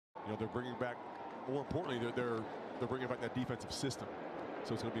they're bringing back, more importantly, they're bringing back that defensive system.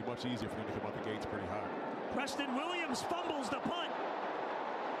 So it's going to be much easier for them to come out the gates pretty high. Preston Williams fumbles the punt.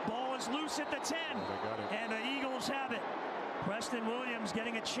 Ball is loose at the 10. And the Eagles have it. Preston Williams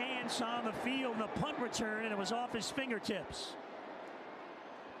getting a chance on the field, the punt return, and it was off his fingertips.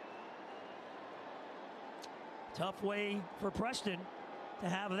 Tough way for Preston to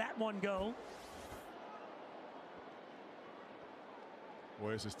have that one go.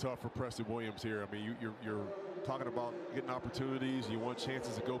 Well, this is tough for Preston Williams here. I mean, you're talking about getting opportunities. You want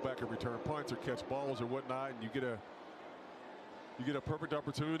chances to go back and return punts or catch balls or whatnot, and you get a perfect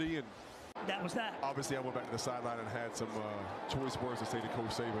opportunity. And that was that. Obviously, I went back to the sideline and had some choice words to say to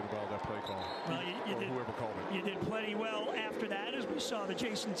Coach Saban about that play call. Well, whoever called it. You did plenty well after that, as we saw the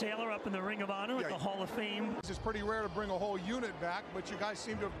Jason Taylor up in the Ring of Honor at the Hall of Fame. It's pretty rare to bring a whole unit back, but you guys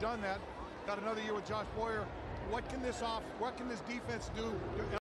seem to have done that. Got another year with Josh Boyer. What can this defense do